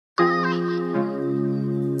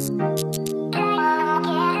Interview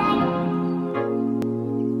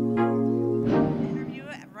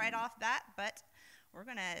right off that, but we're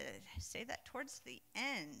going to say that towards the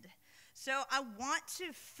end. So I want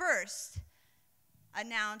to first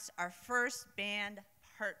announce our first band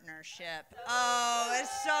partnership. Oh,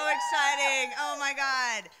 it's so exciting. Oh my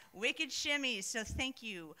God. Wicked Shimmy. So thank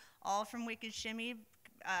you all from Wicked Shimmy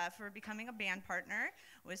for becoming a band partner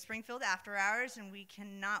with Springfield After Hours, and we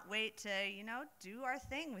cannot wait to, do our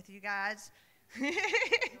thing with you guys.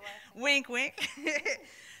 Wink, wink.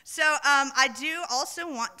 So I do also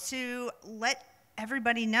want to let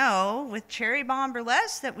everybody know with Cherry Bomb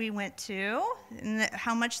Burlesque that we went to and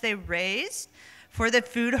how much they raised for the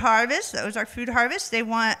food harvest. That was our food harvest. They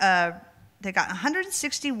got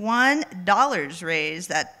 $161 raised.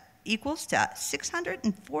 That equals to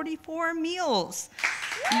 644 meals.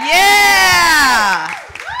 Yeah!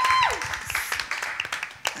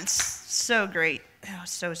 It's so great. Oh,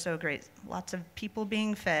 so great. Lots of people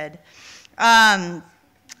being fed.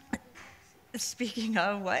 Speaking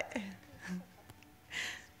of what?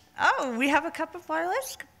 Oh, we have a couple of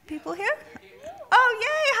burlesque people here. Oh, yay.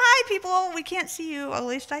 Hi, people. We can't see you. At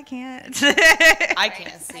least I can't. I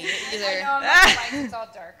can't see it either. I know, like, it's all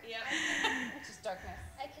dark. Yeah. It's just darkness.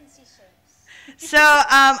 I can see shapes. So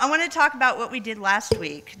I want to talk about what we did last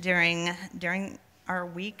week during our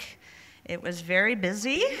week. It was very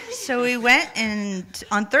busy. So we went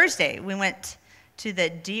on Thursday, we went to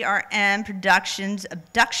the DRM Productions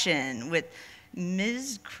Abduction with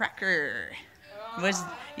Ms. Cracker.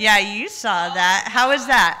 Yeah, you saw that. How was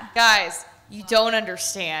that? Guys, you don't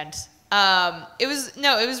understand. It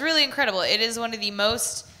was really incredible. It is one of the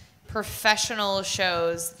most professional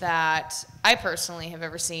shows that I personally have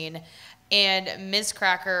ever seen. And Ms.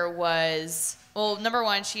 Cracker was, well, number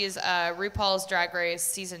one, she is RuPaul's Drag Race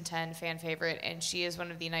Season 10 fan favorite, and she is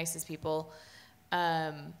one of the nicest people.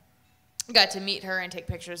 Got to meet her and take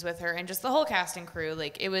pictures with her, and just the whole cast and crew.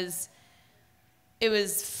 Like, it was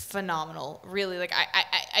phenomenal, really. Like,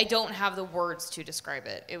 I don't have the words to describe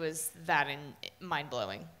it. It was that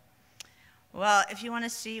mind-blowing. Well, if you want to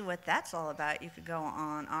see what that's all about, you could go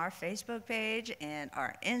on our Facebook page and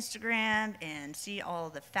our Instagram and see all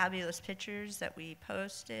the fabulous pictures that we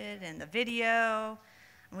posted and the video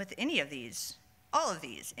with any of these, all of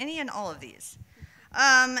these, any and all of these.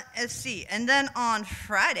 Let's see. And then on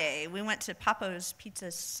Friday, we went to Papo's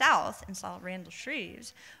Pizza South and saw Randall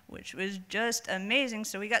Shreves, which was just amazing.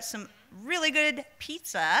 So we got some really good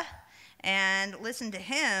pizza and listened to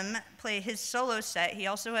him play his solo set. He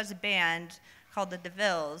also has a band called the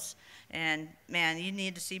DeVilles. And, man, you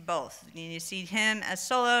need to see both. You need to see him as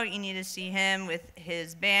solo. You need to see him with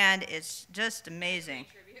his band. It's just amazing.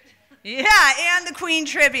 Yeah, and the Queen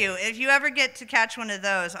tribute. If you ever get to catch one of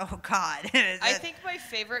those, oh, God. I think my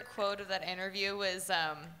favorite quote of that interview was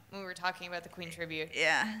when we were talking about the Queen tribute.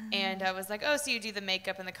 Yeah. And I was like, oh, so you do the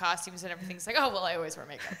makeup and the costumes and everything. It's like, oh, well, I always wear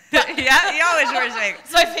makeup. Yeah, he always wears makeup.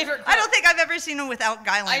 It's my favorite quote. I don't think I've ever seen him without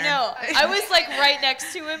guy liner. I know. I was, like, right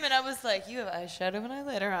next to him, and I was like, you have eyeshadow and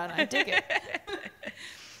eyeliner on. I dig it.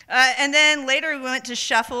 And then later we went to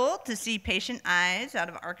Shuffle to see Patient Eyes out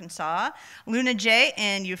of Arkansas, Luna J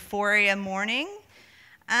and Euphoria Morning.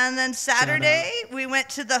 And then Saturday we went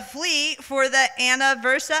to the Fleet for the Anna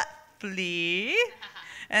Versa Flea.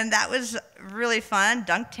 And that was really fun,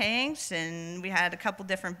 dunk tanks, and we had a couple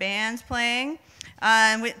different bands playing.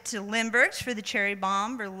 Went to Lindbergh's for the Cherry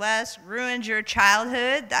Bomb Burlesque, Ruined Your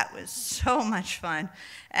Childhood. That was so much fun.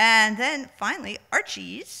 And then finally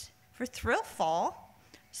Archie's for Thrill Fall.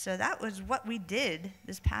 So that was what we did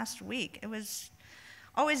this past week. It was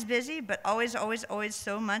always busy, but always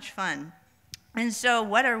so much fun. And so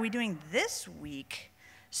what are we doing this week?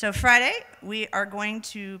 So Friday, we are going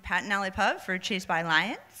to Patton Alley Pub for Chased by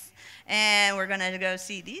Lions. And we're going to go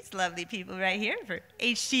see these lovely people right here for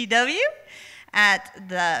HTW at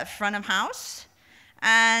the front of house.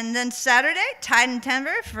 And then Saturday, Tide and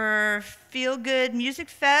Timber for Feel Good Music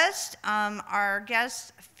Fest. Our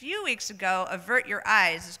guest a few weeks ago, Avert Your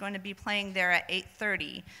Eyes, is going to be playing there at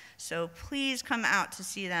 8:30. So please come out to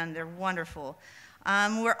see them. They're wonderful.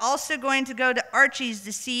 We're also going to go to Archie's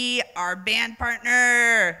to see our band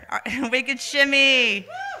partner, Wicked Shimmy.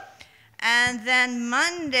 And then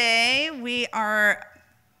Monday, we are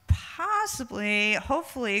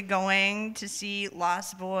hopefully going to see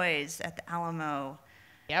Lost Boys at the Alamo.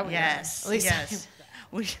 Yeah, we yes, are. At least yes. You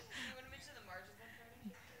We, want to mention the margins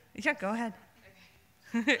on Friday? yeah, go ahead.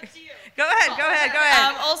 Okay. Up to you. Go ahead.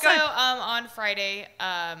 Also, Go ahead. on Friday,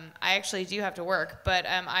 I actually do have to work, but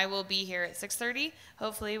I will be here at 6:30,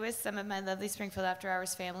 hopefully with some of my lovely Springfield After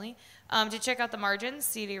Hours family. to check out the Margins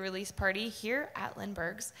CD release party here at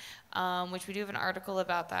Lindbergh's, which we do have an article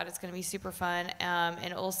about that. It's going to be super fun.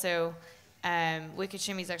 And also, Wicked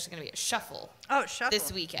Shimmy is actually going to be at Shuffle. Oh, Shuffle.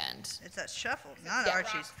 This weekend. It's at Shuffle, not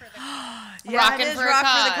Archie's. Rockin' for a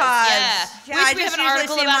Cause. Yeah. Yeah, We have an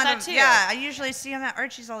article about that too. Yeah, I usually see him at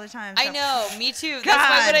Archie's all the time. So. I know, me too. That's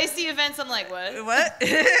why when I see events, I'm like, what? What?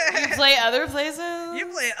 You play other places? You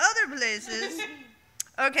play other places.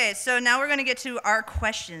 Okay, so now we're going to get to our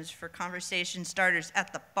questions for conversation starters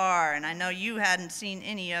at the bar. And I know you hadn't seen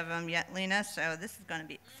any of them yet, Lena, so this is going to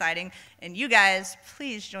be exciting. And you guys,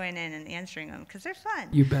 please join in answering them because they're fun.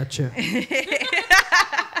 You betcha.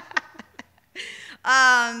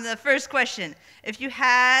 The first question. If you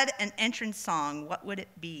had an entrance song, what would it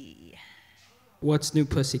be? What's New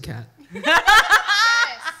Pussycat? Yes.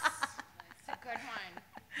 It's a good one.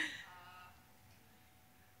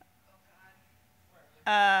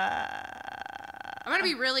 I'm going to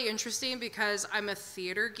be really interesting because I'm a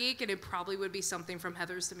theater geek, and it probably would be something from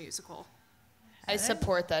Heather's the Musical. I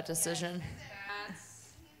support that decision.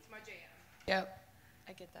 That's my jam. Yep,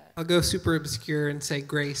 I get that. I'll go super obscure and say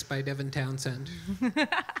Grace by Devin Townsend.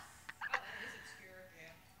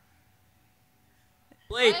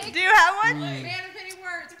 Blake. Do you have one? Man of many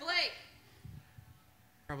words, Blake.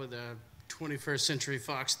 Probably the 21st Century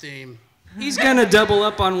Fox theme. He's gonna double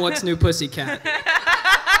up on What's New Pussycat.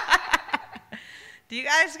 Do you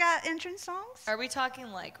guys got entrance songs? Are we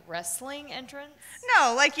talking like wrestling entrance?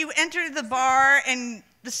 No, like you enter the bar and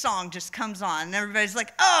the song just comes on and everybody's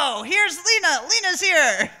like, oh, here's Lena. Lena's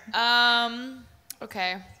here.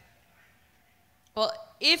 Okay. Well,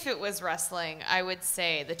 if it was wrestling, I would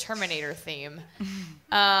say the Terminator theme.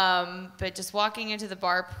 But just walking into the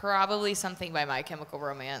bar, probably something by My Chemical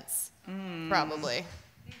Romance. Probably.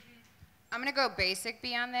 I'm going to go basic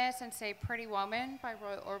beyond this and say Pretty Woman by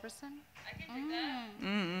Roy Orbison. I can do that. I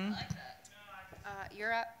like that.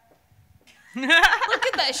 You're up. Look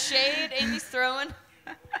at that shade Amy's throwing.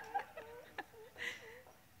 I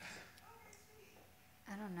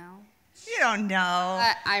don't know. You don't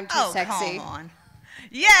know. I'm too sexy. Come on.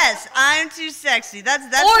 Yes, I'm too sexy. That's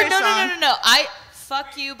Or her no, song. no. I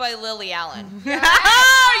Fuck You by Lily Allen.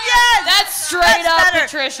 Oh, yes. That's straight up better.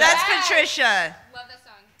 Patricia. That's Patricia. Love that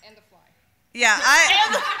song and The Fly. Yeah,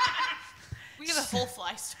 We have a whole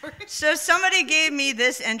Fly story. So somebody gave me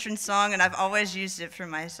this entrance song, and I've always used it for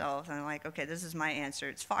myself. And I'm like, okay, this is my answer.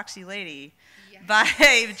 It's Foxy Lady by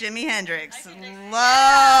Jimi Hendrix. Love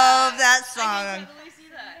that song. I can totally see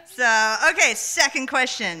that. So, okay, second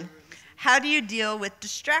question. How do you deal with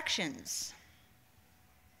distractions?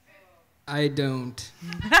 I don't.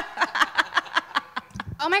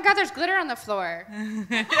 Oh my God, there's glitter on the floor.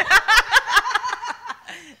 There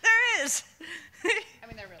is. I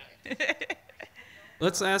mean, there really is.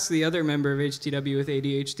 Let's ask the other member of HTW with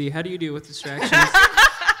ADHD. How do you deal with distractions?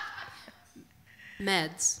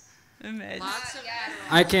 Meds. Amazing. Lots of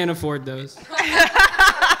I can't afford those. You're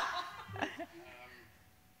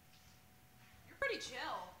pretty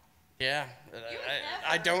chill. Yeah,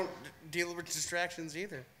 I don't deal with distractions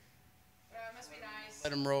either. Must be nice. Let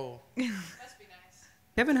them roll. Must be nice.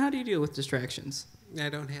 Kevin, how do you deal with distractions? I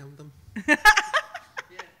don't have them.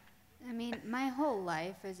 I mean, my whole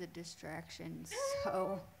life is a distraction,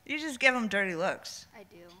 so You just give them dirty looks. I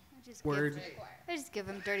do. Word. I just give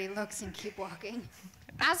them dirty looks and keep walking.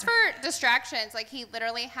 As for distractions, like he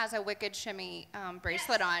literally has a Wicked Shimmy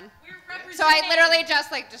bracelet on. We're So I literally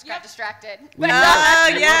just got distracted. We Oh, love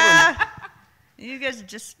it. yeah. You guys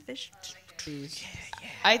just fished.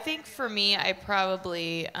 I think for me, I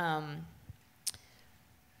probably,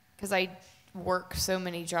 because I work so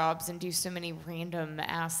many jobs and do so many random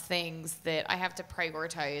ass things that I have to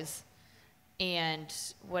prioritize, and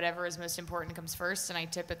whatever is most important comes first. And I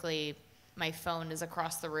typically, my phone is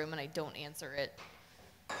across the room and I don't answer it.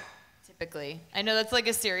 Typically, I know that's like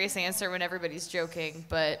a serious answer when everybody's joking,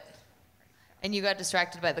 but and you got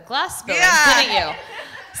distracted by the glass spilling, Yeah. didn't you?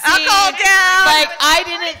 Alcohol down. Like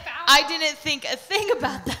I didn't think a thing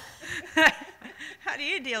about that. How do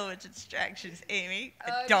you deal with distractions, Amy?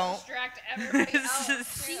 I don't. Distract everybody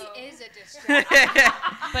else. She is a distraction.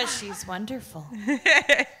 But she's wonderful.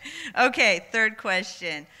 Okay, third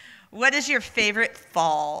question. What is your favorite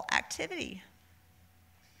fall activity?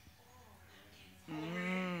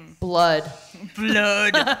 Blood.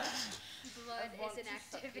 Blood. Blood is an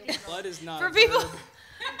activity. Blood is not For people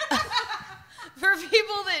for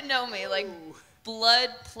people that know me, like blood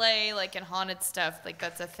play, like in haunted stuff, like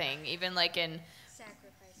that's a thing. Even like in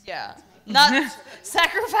Sacrifice. yeah, not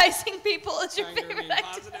sacrificing people is your favorite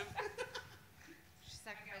activity.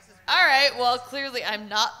 All right, well clearly I'm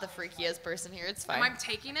not the freakiest person here. It's fine. I'm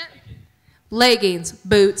taking it. leggings,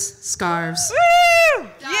 boots, scarves. Woo!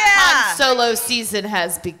 Yeah. Han Solo season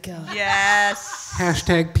has begun. Yes.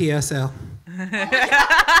 Hashtag PSL.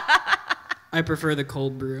 I prefer the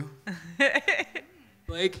cold brew.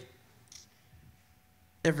 Blake?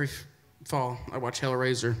 Every fall, I watch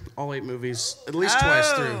Hellraiser, all 8 movies, at least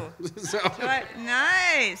twice through. So.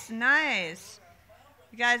 Nice, nice.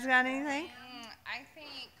 You guys got anything? I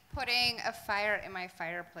think putting a fire in my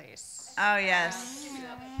fireplace. Oh, yes.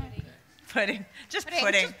 Pudding. Just Pudding,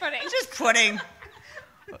 pudding. just pudding. Just pudding.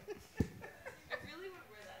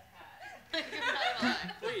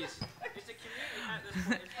 Please. It's a community hat this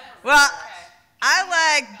point. Well,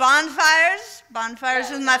 I like bonfires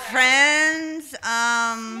with my friends.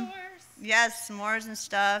 Yes, s'mores and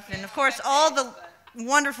stuff. And, of course, all the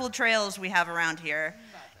wonderful trails we have around here.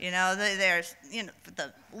 You know, there's, you know,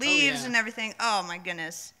 the leaves and everything. Oh, my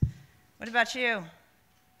goodness. What about you? Oh,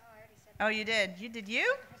 I already said Oh, you did? Did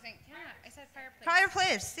you? yeah, I said fireplace.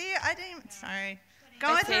 Fireplace. See, I didn't even, sorry.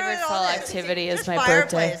 Going My through favorite it all fall this. activity is Just my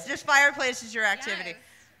fireplace. birthday. Just fireplace is your activity. Yes.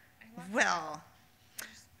 I love Well. it.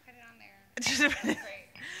 Just put it on there.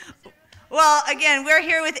 Great. Well, again, we're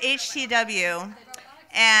here with HTW.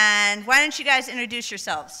 And why don't you guys introduce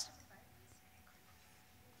yourselves?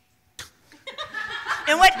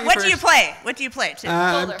 And what do you play? What do you play, too?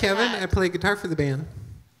 I'm Folder Kevin. hat. I play guitar for the band.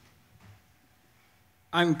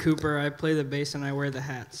 I'm Cooper. I play the bass and I wear the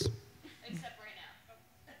hats. Except right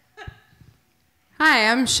now.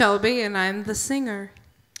 Hi, I'm Shelby, and I'm the singer.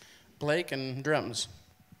 Blake and drums.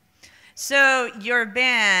 So your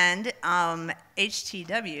band,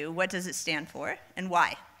 HTW, what does it stand for and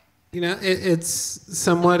why? You know, it's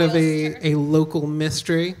somewhat of a local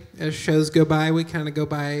mystery. As shows go by, we kind of go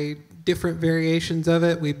by different variations of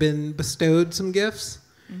it. We've been bestowed some gifts.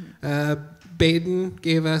 Baden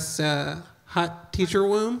gave us Hot Teacher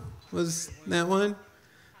Womb, was that one.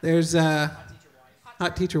 There's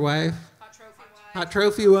Hot Teacher Wife. Hot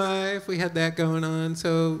Trophy Wife. We had that going on.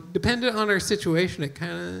 So dependent on our situation, it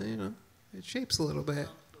kind of, you know, it shapes a little bit.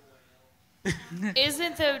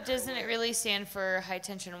 Doesn't it really stand for high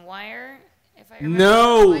tension wire? If I remember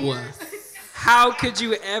No! How could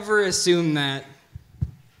you ever assume that?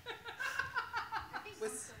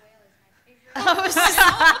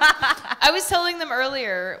 I was telling them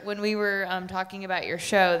earlier when we were talking about your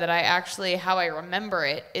show that how I remember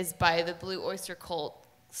it is by the Blue Oyster Cult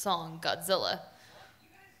song Godzilla.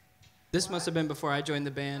 This must have been before I joined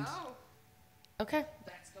the band. Okay.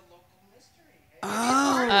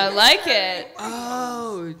 Oh. I like it.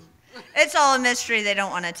 Oh. It's all a mystery they don't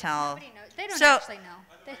want to tell. Nobody knows. They don't So- actually know.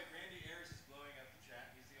 They,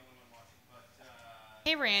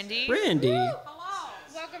 Hey, Randy. Randy. Hello.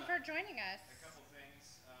 Welcome for joining us.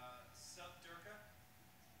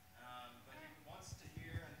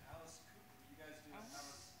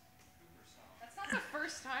 That's not the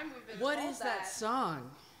first time we've been What is that song?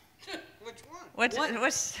 Which one?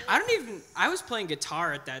 What's I was playing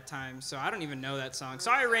guitar at that time, so I don't even know that song.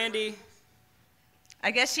 Sorry, Randy.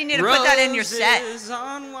 I guess you need to put that in your set. Roses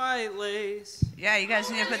on white lace. Yeah, you guys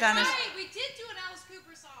need to put that in. We did do an Alice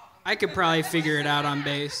Cooper song. I could probably figure it out on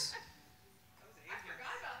bass. I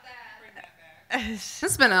forgot about that. It's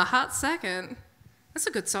That's been a hot second. That's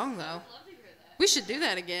a good song, though. We should do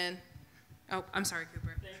that again. Oh, I'm sorry,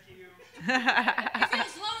 Cooper. Thank you. It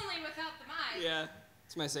feels lonely without the mic. Yeah,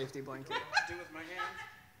 it's my safety blanket. Do with my hands.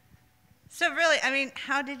 So really, I mean,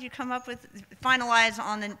 how did you come up with finalize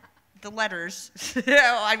on the letters?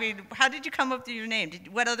 I mean, how did you come up with your name?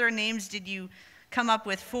 What other names did you come up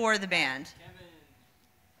with for the band?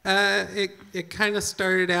 It kind of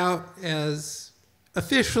started out as,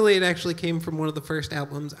 officially it actually came from one of the first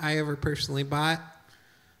albums I ever personally bought.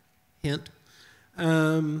 Hint.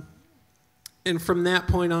 And from that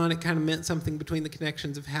point on, it kind of meant something between the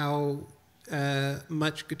connections of how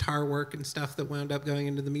much guitar work and stuff that wound up going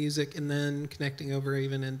into the music, and then connecting over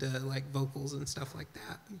even into like vocals and stuff like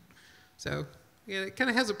that. So yeah, it kind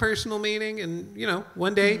of has a personal meaning, and you know,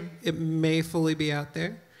 one day it may fully be out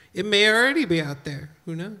there. It may already be out there.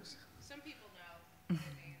 Who knows? Some people know.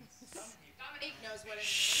 Dominique knows what it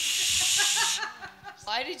means.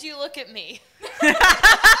 Why did you look at me?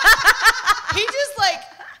 He just like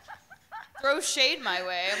throws shade my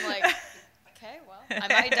way. I'm like, okay, well, I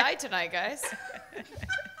might die tonight, guys.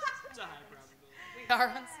 It's a high probability. We are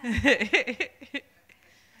on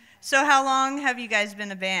So how long have you guys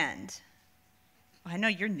been a band? I know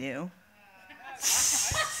you're new.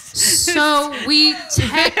 So we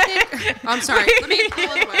technically. I'm sorry. Let me pull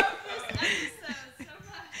it away.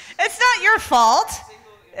 It's not your fault.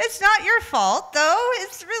 It's not your fault, though.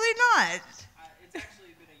 It's really not. It's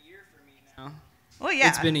actually been a year for me now. Well, yeah.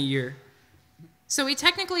 It's been a year. So we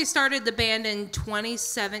technically started the band in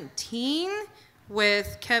 2017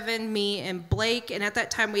 with Kevin, me, and Blake. And at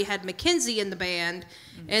that time, we had Mackenzie in the band.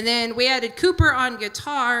 And then we added Cooper on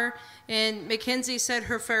guitar, and Mackenzie said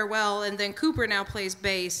her farewell, and then Cooper now plays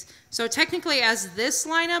bass. So technically, as this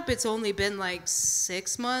lineup, it's only been like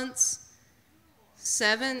 6 months,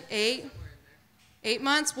 7, 8. 8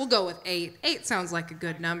 months? We'll go with 8. 8 sounds like a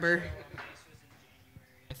good number.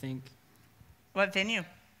 I think. What venue?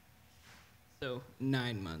 So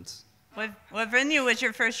 9 months. What venue was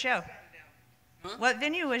your first show? Huh? What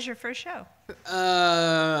venue was your first show?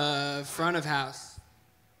 Front of house.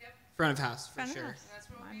 Yep. Front of house, for Front of sure. house. That's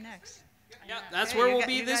where I'm next. Yep, that's Okay, where you we'll got-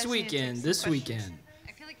 be you this guys need to take weekend. some This questions. weekend.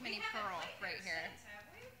 I feel like Mini Pearl right here.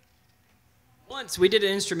 Once we did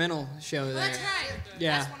an instrumental show there. That's right.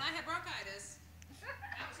 Yeah. That's when I had bronchitis.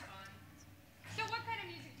 That was fun. So what kind of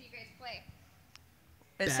music do you guys play?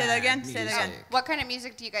 Say that again. Bad Say that again. music. What kind of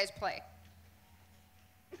music do you guys play?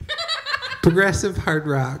 Progressive hard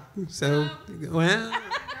rock. So, well,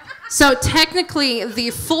 So technically, the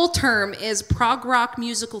full term is prog rock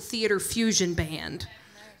musical theater fusion band.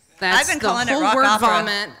 That's I've been the calling it whole rock word opera.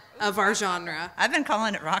 vomit of our genre. I've been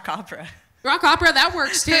calling it rock opera. Rock opera, that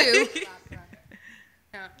works too.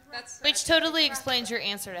 Yeah, Which totally explains your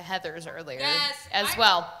answer to Heather's earlier as I-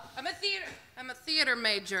 well. I'm a theater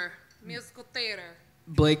major, musical theater.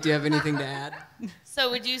 Blake, do you have anything to add? So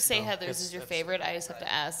would you say Heather's is your favorite? I just have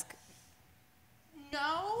to ask.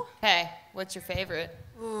 No. Hey, what's your favorite?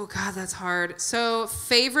 Oh God, that's hard. So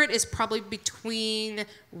favorite is probably between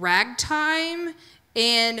Ragtime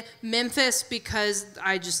and Memphis, because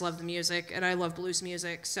I just love the music and I love blues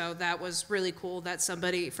music. So that was really cool that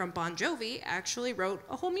somebody from Bon Jovi actually wrote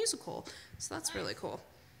a whole musical. So that's really cool.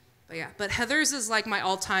 But yeah, but Heather's is like my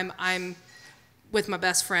all-time. I'm with my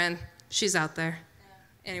best friend. She's out there.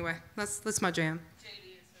 Anyway, that's my jam.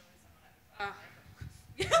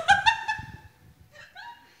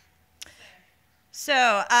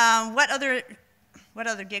 So, what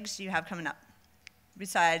other gigs do you have coming up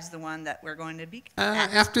besides the one that we're going to be?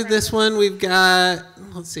 after this one, we've got,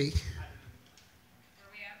 let's see.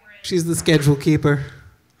 She's the schedule keeper.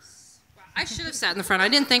 I should have sat in the front. I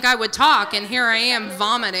didn't think I would talk, and here I am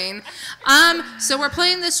vomiting. So we're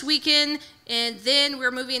playing this weekend, and then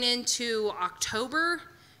we're moving into October.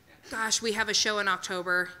 Gosh, we have a show in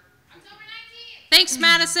October. Thanks,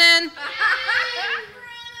 Madison.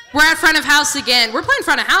 We're at front of house again. We're playing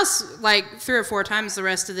front of house like 3 or 4 times the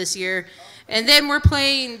rest of this year. And then we're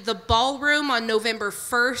playing the ballroom on November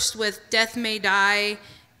 1st with Death May Die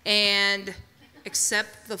and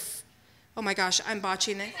oh my gosh, I'm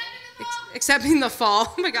botching it. Accepting the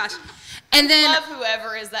Fall. Oh my gosh. And then Love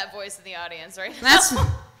whoever is that voice in the audience right now.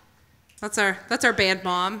 that's our band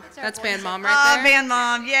mom. That's band mom Oh, right there. band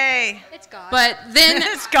mom, yay! It's God. But then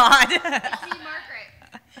It's God. See Margaret.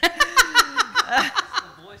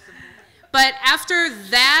 But after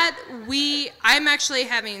that, I'm actually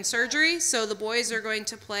having surgery, so the boys are going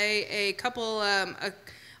to play a couple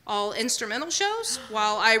all instrumental shows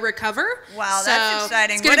while I recover. Wow, So that's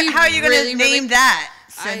exciting. it's gonna be How are you going to really, name really- that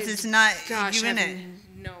since it's not Gosh, you in I it? have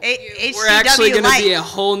no HTW We're actually going to Light. be a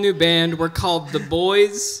whole new band. We're called The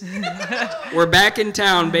Boys. We're back in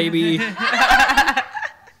town, baby.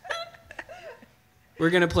 We're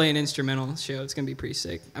going to play an instrumental show. It's going to be pretty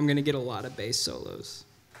sick. I'm going to get a lot of bass solos.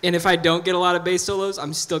 And if I don't get a lot of bass solos,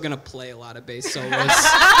 I'm still going to play a lot of bass solos.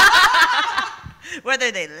 Whether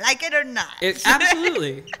they like it or not.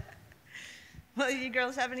 Absolutely. Well, you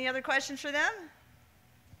girls have any other questions for them?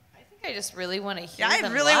 I think I just really want to hear Yeah, I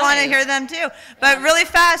them really live. want to hear them too. But really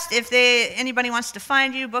fast, if anybody wants to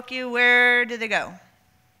find you, book you, where do they go?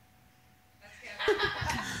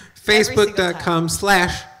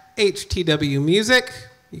 Facebook.com/HTW Music.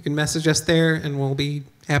 You can message us there, and we'll be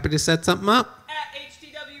happy to set something up. At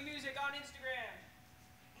HTW Music on Instagram.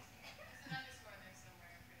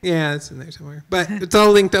 Yeah, it's in there somewhere. But it's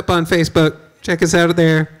all linked up on Facebook. Check us out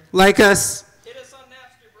there. Like us. Hit us on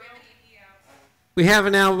Napster, bro. We have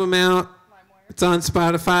an album out. It's on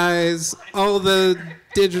Spotify's, all the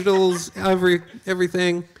digitals,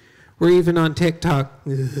 everything. We're even on TikTok.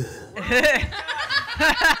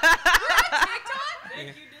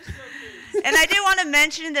 And I do want to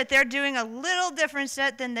mention that they're doing a little different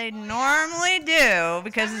set than they normally do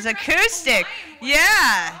because it's acoustic.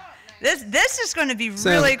 Yeah. This is going to be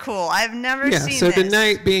really cool. I've never Yeah, seen so this.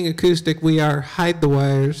 tonight, being acoustic, we are Hide the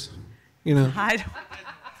Wires. You know,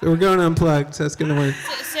 so we're going unplugged, so it's going to work.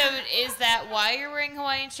 So is that why you're wearing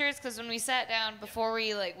Hawaiian shirts? Because when we sat down before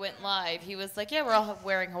we went live, he was like, "Yeah, we're all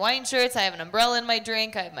wearing Hawaiian shirts. I have an umbrella in my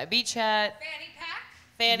drink. I have my beach hat,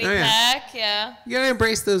 fanny Oh, yeah. pack, yeah." You got to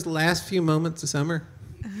embrace those last few moments of summer.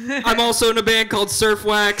 I'm also in a band called Surf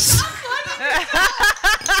Wax.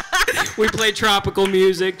 We play tropical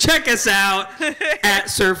music. Check us out at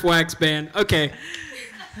Surf Wax Band. Okay.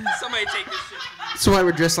 Somebody take this shit. That's why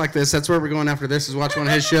we're dressed like this. That's where we're going after this, is watch one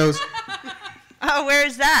of his shows. Oh, where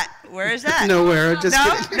is that? Where is that? Nowhere. Just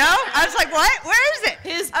No? kidding. No? I was like, what? Where is it?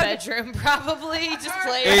 His bedroom, probably. Just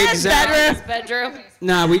play Exactly. his bedroom.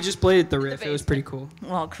 Nah, we just played at the Riff. It was pretty cool.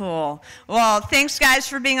 Well, cool. Well, thanks, guys,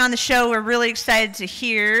 for being on the show. We're really excited to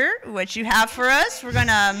hear what you have for us. We're going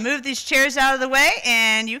to move these chairs out of the way,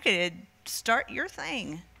 and you could start your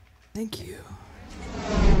thing. Thank you.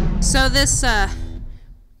 So this,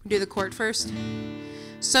 do the chord first.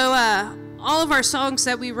 So all of our songs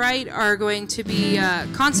that we write are going to be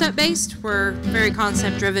concept-based. We're a very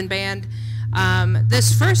concept-driven band.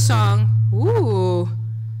 This first song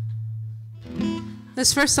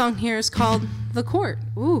here is called The Court.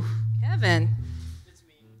 Ooh, Kevin. It's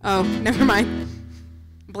me. Oh, never mind.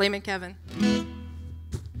 Blame it, Kevin.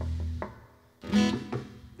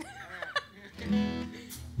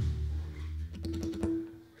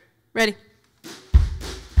 Ready?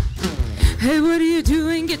 Hey, what are you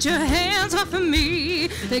doing? Get your hands off of me.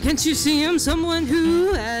 Can't you see I'm someone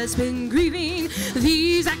who has been grieving?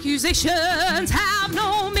 These accusations have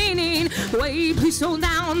no meaning. Wait, please slow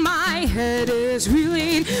down, my head is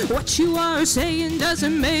reeling. What you are saying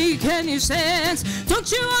doesn't make any sense.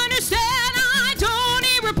 Don't you understand? I don't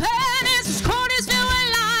need repentance. This court is filled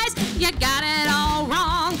with lies. You got it all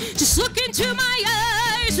wrong. Just look into my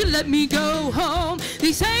eyes and let me go home.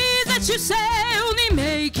 These things that you say only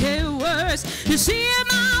make it worse. You see it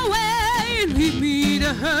my way and lead me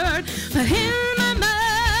to hurt. But in my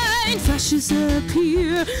mind, flashes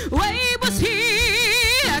appear. Wait, was he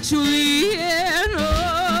actually here? No,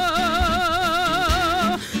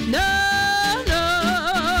 no, no,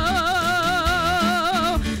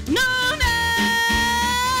 no,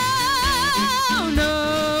 no,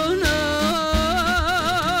 no,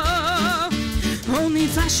 no. Only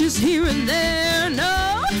flashes here and there.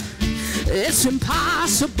 No, it's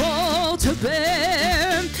impossible to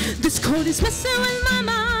bear. This court is messing with my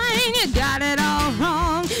mind. You got it all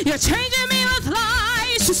wrong. You're changing me with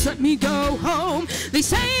lies. Just let me go home. These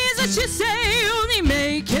things that you say only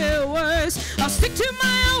make it worse. I'll stick to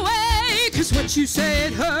my way, 'cause what you say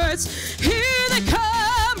it hurts. Here they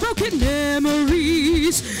come, broken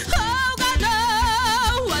memories. Oh God,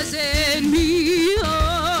 no, wasn't me. Oh,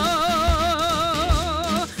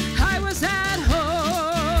 I was at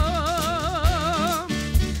home.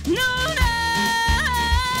 No,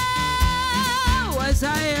 no, was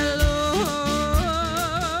I alone?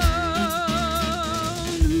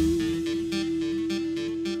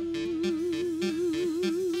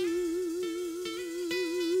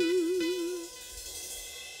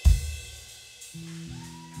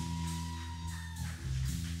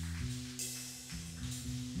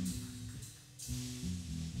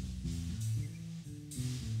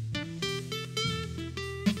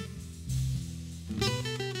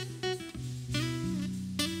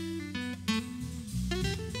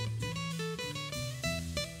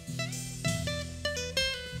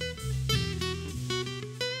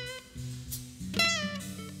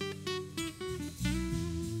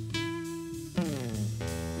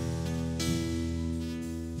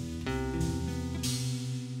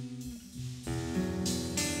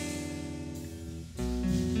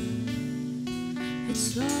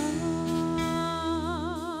 It's all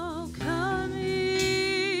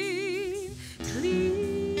coming clear,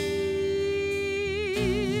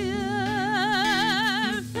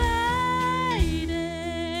 fading,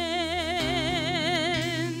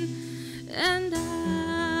 and out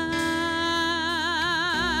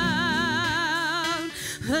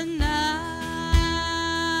the night,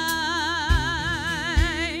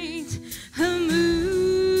 the moon.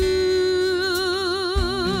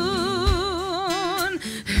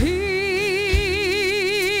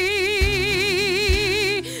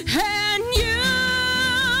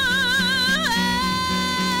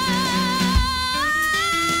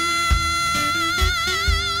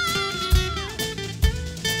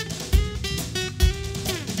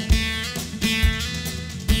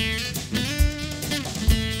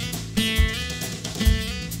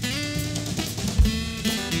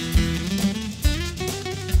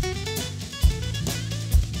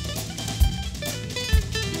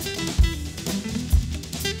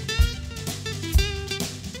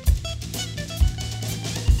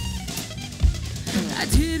 I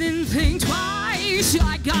didn't think twice,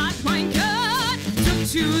 I got my gun. Took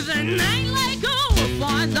to the night like a wolf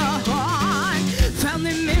on the hunt. Found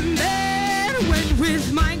him in bed, went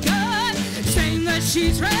with my gun. Saying that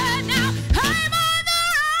she's red now, I'm on the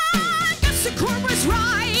run. Guess the court was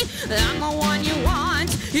right.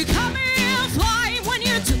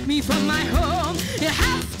 me from my home. You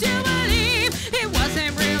have to believe it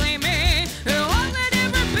wasn't really me. All that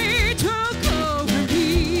ever be took over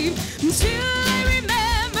me. Until I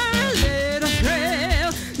remember a little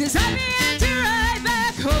thrill as I began to ride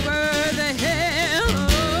back over the hill.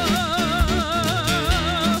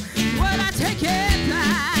 Oh, would I take it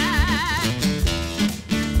back?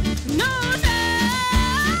 No, no.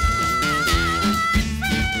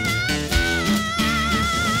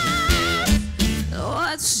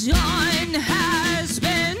 What's done has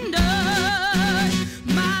been done.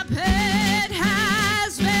 My bed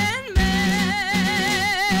has been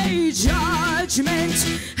made. Judgment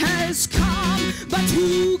has come, but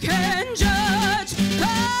who can judge?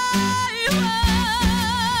 I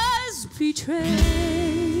was betrayed.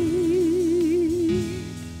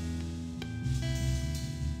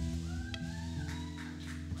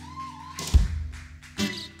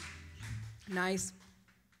 Nice.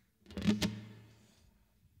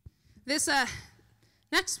 This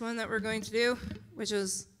next one that we're going to do, which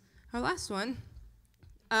is our last one,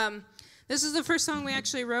 this is the first song we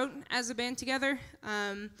actually wrote as a band together.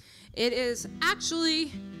 It is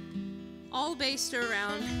actually all based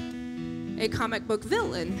around a comic book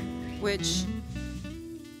villain, which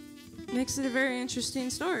makes it a very interesting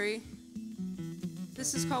story.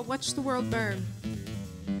 This is called Watch the World Burn.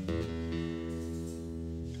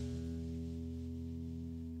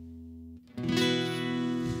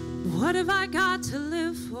 What have I got to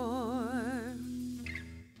live for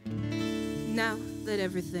now that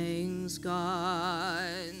everything's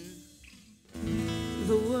gone?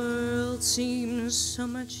 The world seems so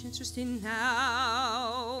much interesting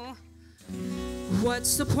now.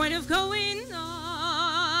 What's the point of going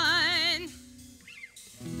on?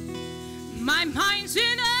 My mind's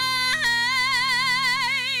in a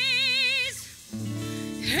haze,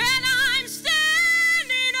 and I'm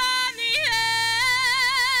standing on the edge.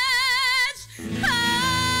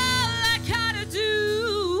 All I gotta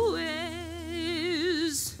do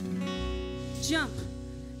is jump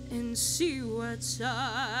and see what's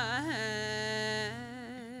ahead.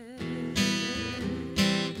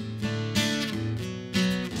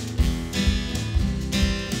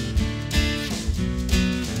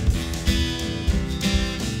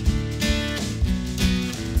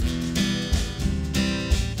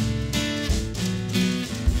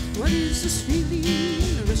 What is this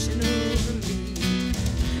feeling rushing over me?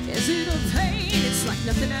 Is it a pain? It's like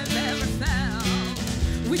nothing I've ever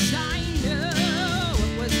felt. Wish I knew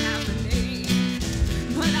what was happening,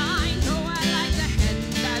 but I know I like the hand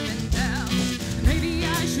I've been dealt. Maybe I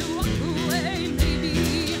should walk away, maybe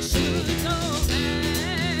I should go back.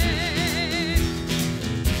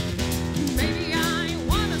 Maybe I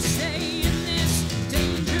wanna stay in this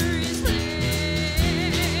dangerous place.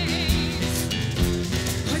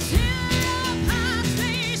 But in the past,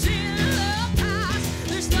 face in the past,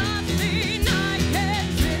 there's nothing I can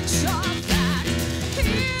fix or back.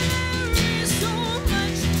 Here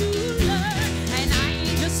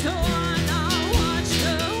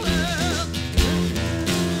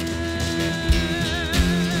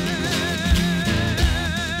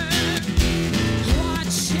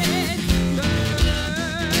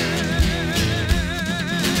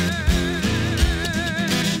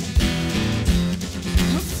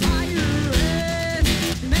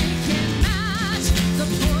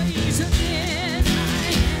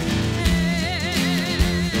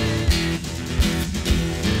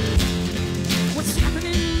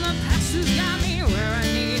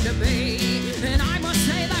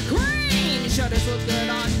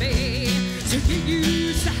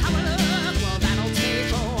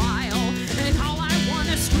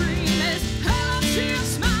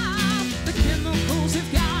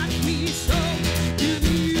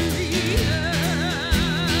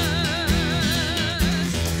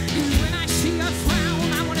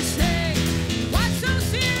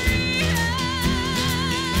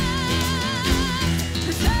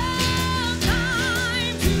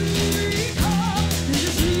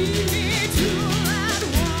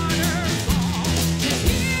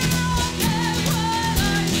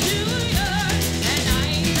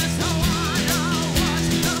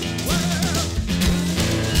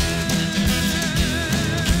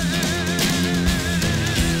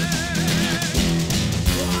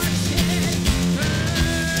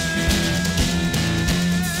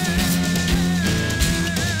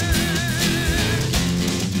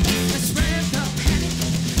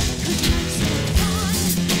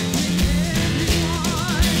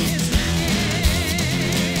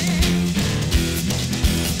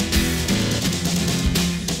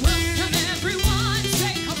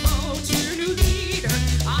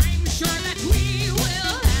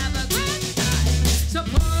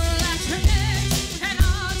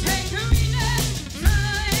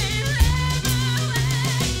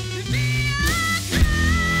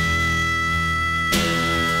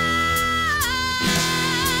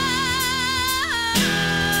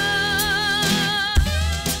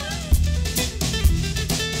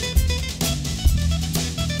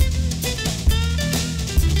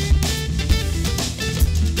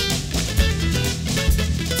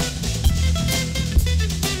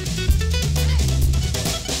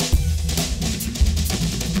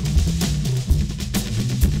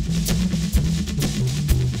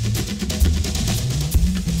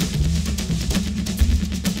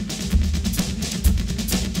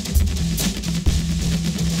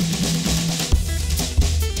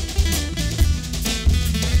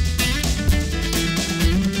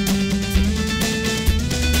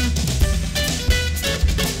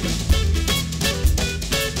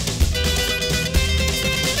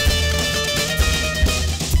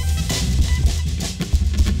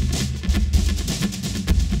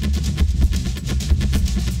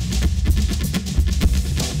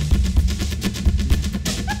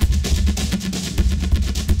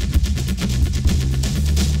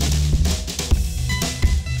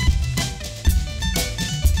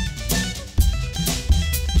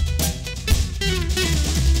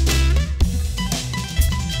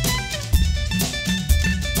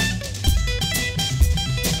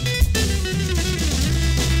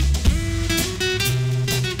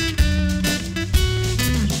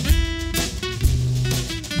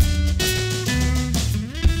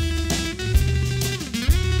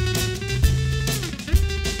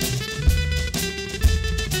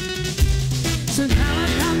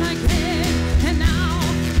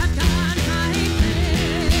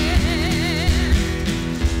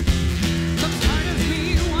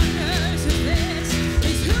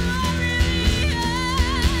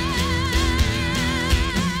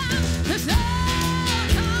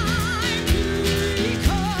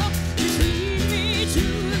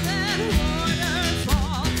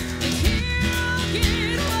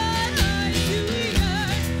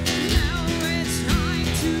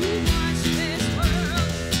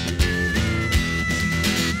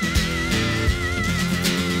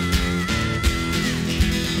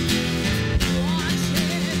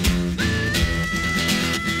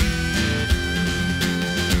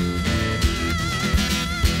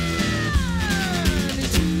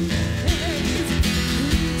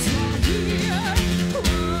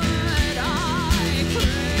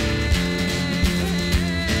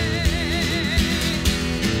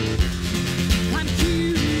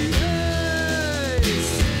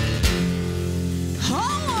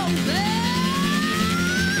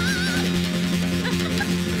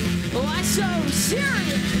so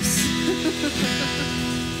serious.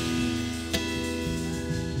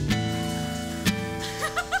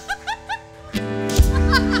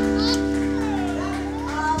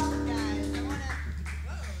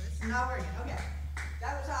 Not working. Okay.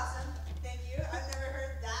 That was awesome. Thank you. I've never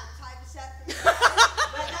heard that type of set from you guys.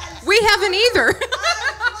 But that is We haven't either.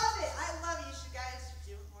 I love it. I love it. You should guys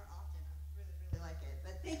do it more often. I really, really like it.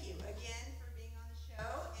 But thank you again for being on the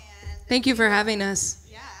show. And Thank you for having us.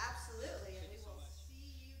 yeah, absolutely. And we will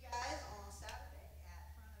see you guys on Saturday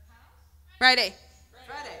at front of house. Friday.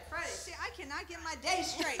 Friday. See, I cannot get my day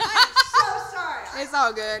straight. I am so sorry. It's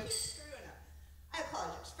all good. Screwing up. I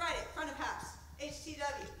apologize. Friday, front of house.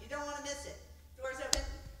 HTW. You don't want to miss it. Doors open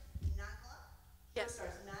 9 o'clock. Yes. Show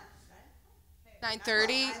starts 9.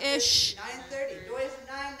 9:30-ish. 9:30. Doors are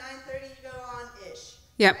 9:30. You go on ish.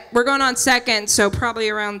 Yep, we're going on second, so probably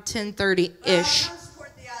around 10:30-ish. Come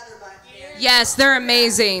support the other bunch. Yes, they're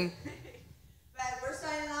amazing.